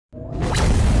Hey,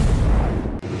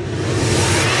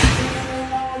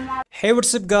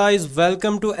 what's up guys,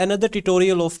 welcome to another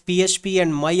tutorial of PHP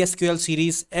and MySQL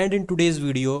series, and in today's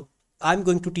video I'm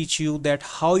going to teach you that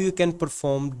how you can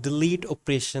perform delete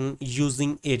operation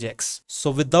using AJAX.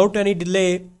 So without any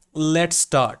delay, let's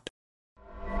start.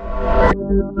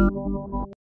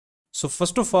 So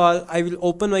first of all, I will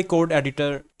open my code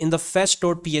editor in the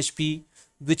fetch.php,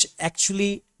 which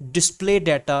actually display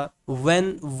data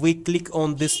when we click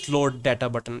on this load data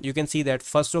button. You can see that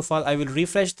first of all I will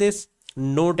refresh this,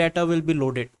 no data will be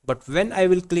loaded, but when I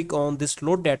will click on this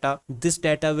load data, this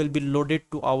data will be loaded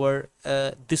to our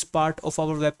this part of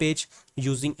our web page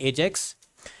using AJAX,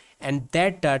 and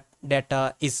that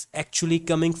data is actually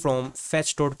coming from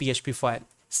fetch.php file.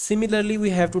 Similarly, we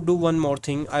have to do one more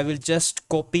thing. I will just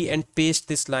copy and paste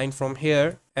this line from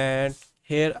here, and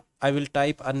here I will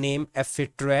type a name fa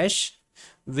trash,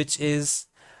 which is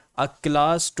a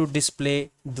class to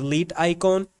display delete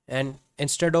icon, and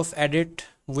instead of edit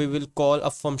we will call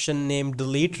a function named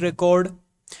delete record,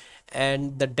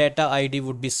 and the data id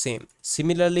would be same.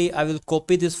 Similarly, I will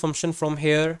copy this function from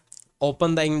here,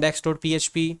 open the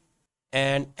index.php,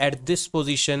 and at this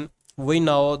position we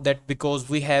know that because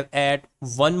we have add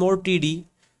one more td,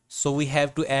 so we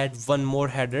have to add one more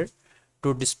header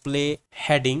to display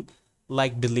heading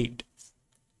like delete.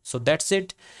 So that's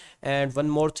it. And one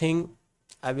more thing,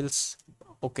 I will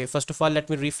okay, first of all let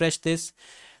me refresh this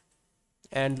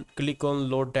and click on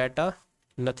load data.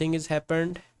 Nothing is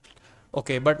happened.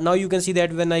 Okay, but now you can see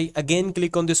that when I again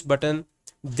click on this button,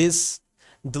 this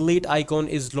delete icon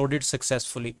is loaded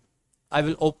successfully. I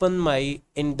will open my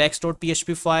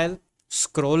index.php file,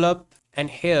 scroll up, and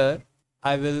here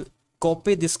I will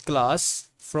copy this class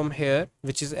from here,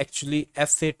 which is actually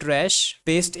fa trash,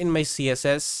 paste in my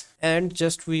css, and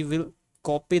just we will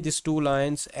copy these two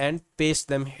lines and paste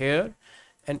them here,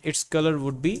 and its color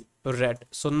would be red.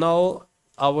 So now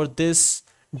our this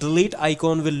delete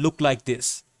icon will look like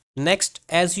this. Next,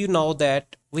 as you know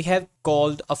that we have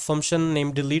called a function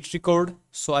named delete record,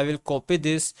 so I will copy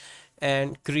this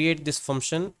and create this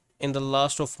function in the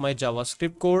last of my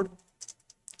JavaScript code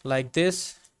like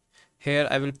this. Here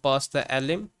I will pass the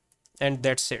lim, and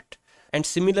that's it. And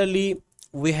similarly,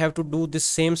 we have to do the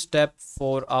same step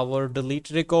for our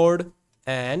delete record.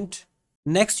 And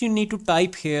next you need to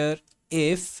type here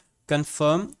if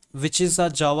confirm, which is a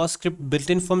JavaScript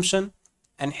built-in function,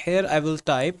 and here I will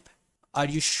type, are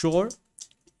you sure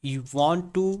you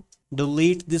want to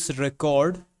delete this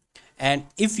record? And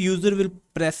if user will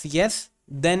press yes,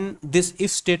 then this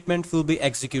if statement will be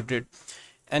executed,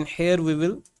 and here we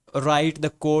will write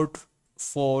the code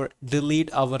for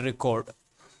delete our record.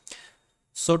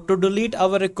 So to delete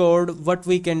our record, what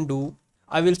we can do,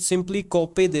 I will simply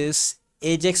copy this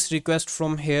AJAX request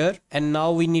from here, and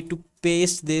now we need to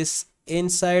paste this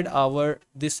inside our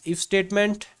this if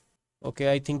statement.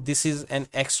 Okay, I think this is an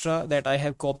extra that I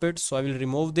have copied, so I will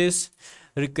remove this.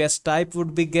 Request type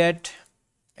would be get,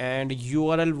 and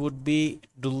URL would be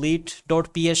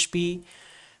delete.php,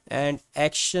 and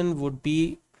action would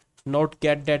be not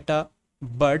get data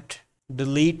but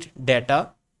delete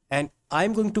data. And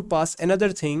I'm going to pass another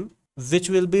thing which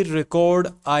will be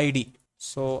record id.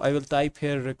 So I will type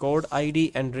here record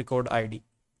id and record id.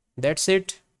 That's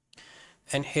it.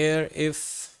 And here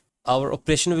if our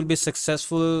operation will be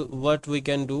successful, what we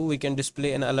can do, we can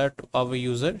display an alert to our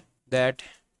user that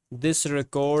this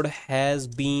record has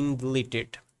been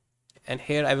deleted. And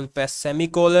here I will pass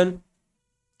semicolon.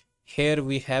 Here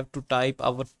we have to type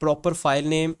our proper file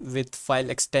name with file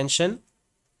extension.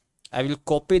 I will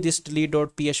copy this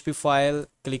delete.php file,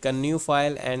 click on new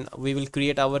file, and we will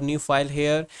create our new file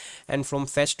here. And from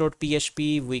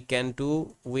fetch.php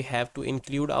we have to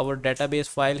include our database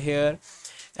file here.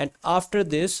 And after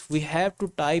this we have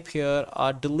to type here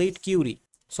a delete query.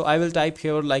 So I will type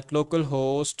here like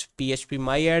localhost php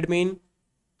myadmin.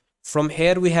 From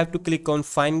here we have to click on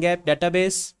find gap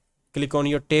database, click on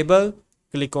your table,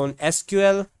 click on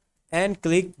SQL, and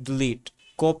click delete.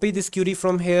 Copy this query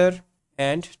from here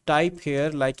and type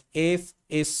here like if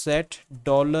is set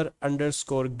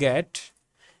 $_get.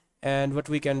 And what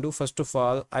we can do, first of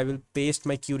all I will paste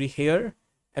my query here,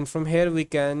 and from here we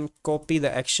can copy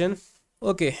the action.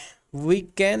 Okay, we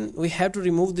have to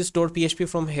remove this .php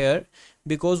from here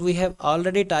because we have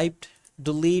already typed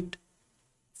delete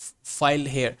file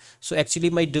here. So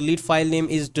actually my delete file name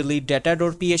is delete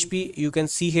data.php, you can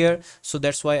see here. So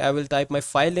that's why I will type my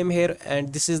file name here,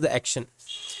 and this is the action.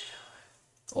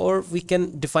 Or we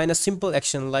can define a simple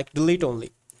action like delete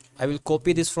only. I will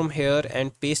copy this from here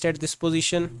and paste at this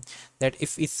position, that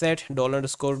if is set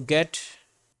 $_get,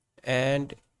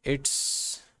 and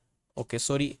it's okay,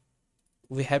 sorry,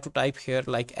 we have to type here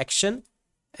like action,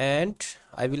 and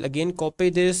I will again copy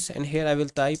this, and here I will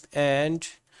type and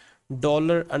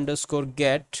dollar underscore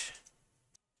get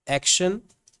action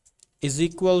is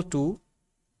equal to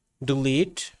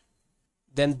delete.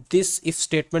 Then this if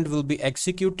statement will be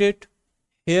executed.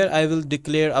 Here I will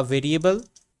declare a variable,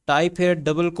 type here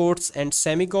double quotes and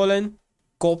semicolon,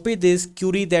 copy this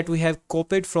query that we have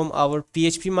copied from our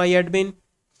PHP myadmin,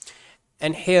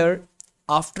 and here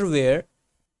after where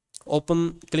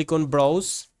open, click on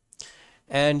browse,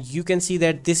 and you can see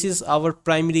that this is our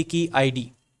primary key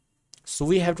ID. So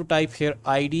we have to type here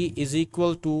ID is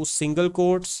equal to single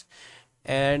quotes,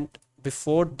 and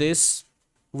before this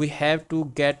we have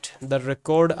to get the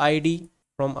record ID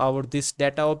from our this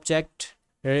data object.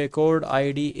 Record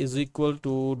ID is equal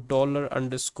to dollar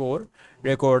underscore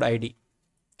record ID.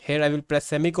 Here I will press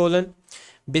semicolon.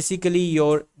 Basically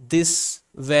your this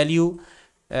value,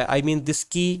 I mean this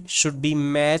key should be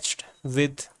matched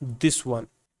with this one.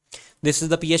 This is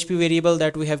the PHP variable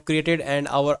that we have created, and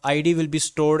our ID will be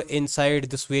stored inside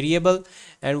this variable,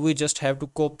 and we just have to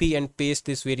copy and paste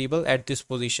this variable at this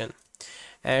position.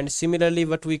 And similarly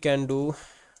what we can do,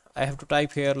 I have to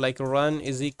type here like run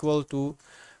is equal to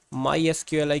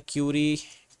MySQLi query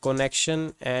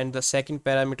connection, and the second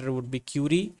parameter would be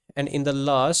query, and in the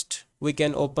last we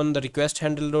can open the request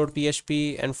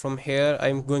handle.php, and from here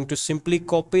I'm going to simply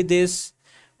copy this,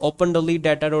 open delete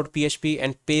data.php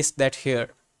and paste that here.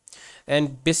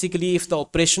 And basically if the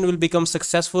operation will become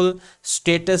successful,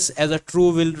 status as a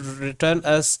true will return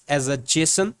us as a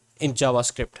JSON in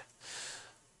JavaScript.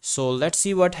 So let's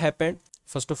see what happened.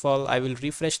 First of all, I will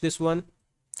refresh this one.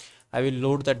 I will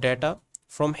load the data.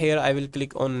 From here I will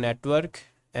click on network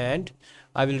and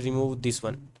I will remove this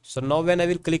one. So now when I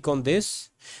will click on this,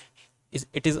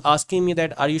 it is asking me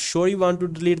that are you sure you want to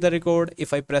delete the record.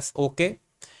 If I press OK,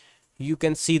 you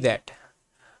can see that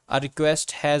a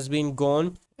request has been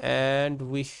gone, and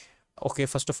okay,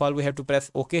 first of all we have to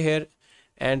press OK here,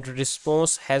 and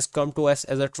response has come to us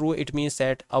as a true. It means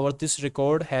that our this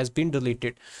record has been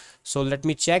deleted. So let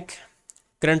me check.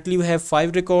 Currently we have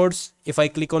 5 records. If I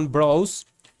click on browse,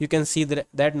 you can see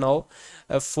that now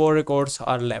 4 records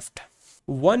are left.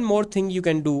 One more thing you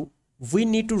can do, we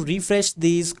need to refresh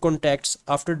these contacts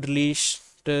after delete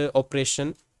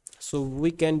operation. So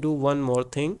we can do one more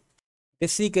thing.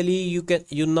 Basically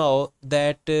you know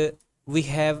that we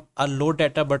have a load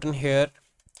data button here,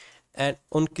 and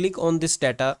on click on this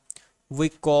data we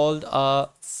called a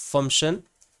function,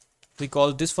 we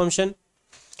call this function.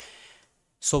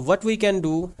 So what we can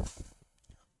do,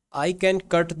 I can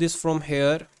cut this from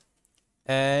here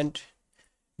and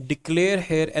declare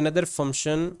here another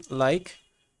function like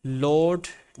load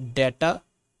data,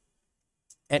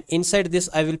 and inside this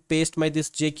I will paste my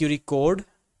this jQuery code.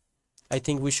 I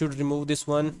think we should remove this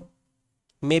one.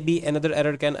 Maybe another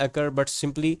error can occur, but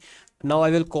simply now I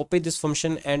will copy this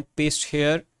function and paste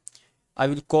here. I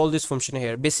will call this function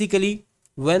here. Basically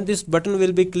when this button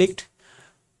will be clicked,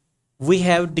 we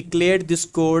have declared this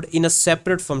code in a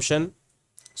separate function,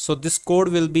 so this code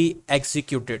will be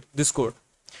executed, this code.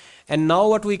 And now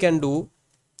what we can do,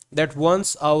 that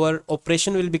once our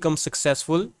operation will become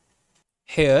successful,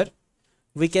 here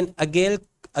we can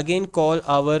again call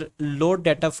our load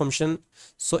data function,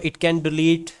 so it can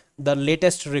delete the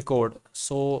latest record.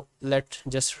 So let's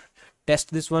just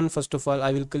test this one. First of all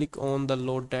I will click on the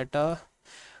load data.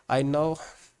 I know,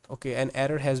 okay, an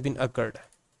error has been occurred.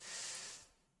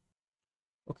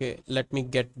 Okay, let me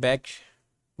get back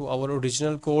to our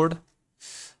original code.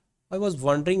 I was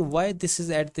wondering why this is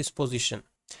at this position.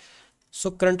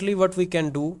 So currently what we can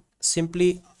do,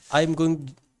 simply I'm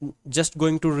just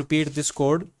going to repeat this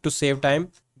code to save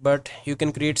time, but you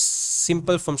can create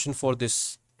simple function for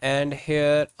this. And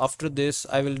here after this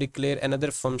I will declare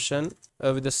another function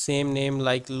with the same name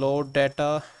like load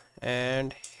data,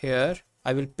 and here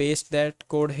I will paste that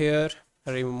code here,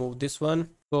 remove this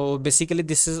one. So basically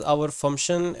this is our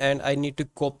function, and I need to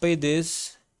copy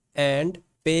this and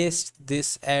paste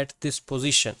this at this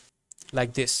position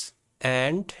like this.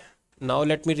 And now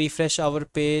let me refresh our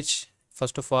page.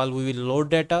 First of all we will load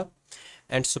data,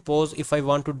 and suppose if I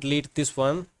want to delete this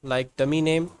one like dummy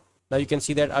name, now you can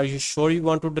see that are you sure you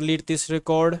want to delete this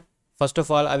record. First of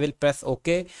all I will press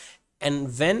OK,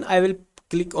 and when I will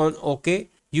click on OK,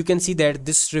 you can see that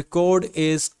this record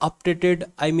is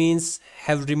updated, I means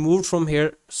have removed from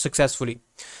here successfully.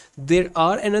 There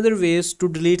are another ways to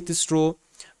delete this row,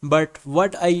 but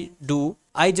what I do,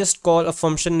 I just call a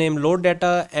function named load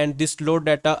data, and this load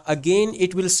data again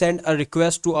it will send a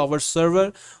request to our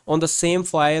server on the same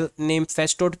file named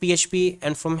fetch.php,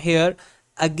 and from here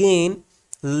again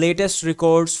latest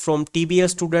records from TBL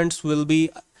students will be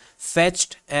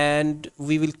fetched, and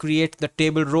we will create the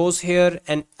table rows here,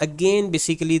 and again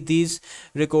basically these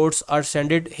records are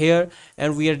sent here,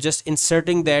 and we are just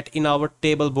inserting that in our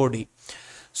table body.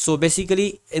 So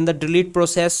basically in the delete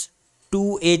process,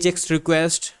 two AJAX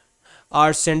requests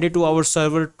are sent to our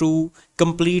server to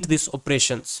complete these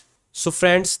operations. So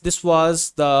friends, this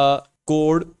was the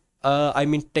code, I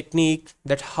mean technique,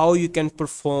 that how you can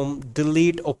perform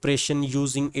delete operation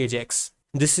using AJAX.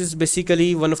 This is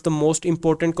basically one of the most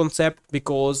important concept,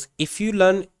 because if you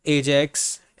learn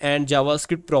AJAX and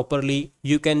JavaScript properly,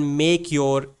 you can make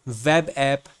your web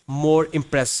app more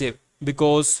impressive,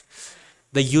 because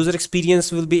the user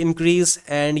experience will be increased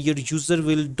and your user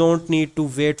will don't need to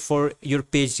wait for your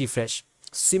page refresh.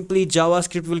 Simply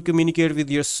JavaScript will communicate with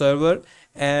your server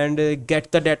and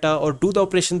get the data or do the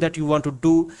operation that you want to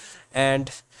do, and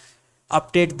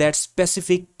update that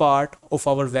specific part of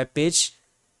our web page.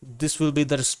 This will be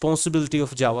the responsibility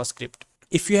of JavaScript.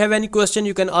 If you have any question,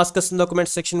 you can ask us in the comment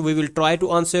section. We will try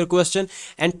to answer your question,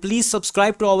 and please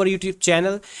subscribe to our YouTube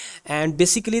channel. And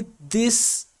basically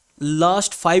this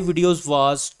last 5 videos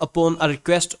was upon a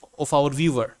request of our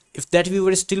viewer. If that viewer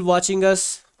is still watching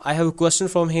us, I have a question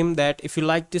from him, that if you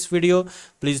like this video,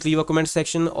 please leave a comment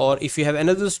section, or if you have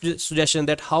another suggestion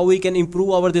that how we can improve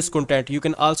our this content, you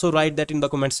can also write that in the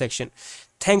comment section.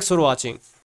 Thanks for watching.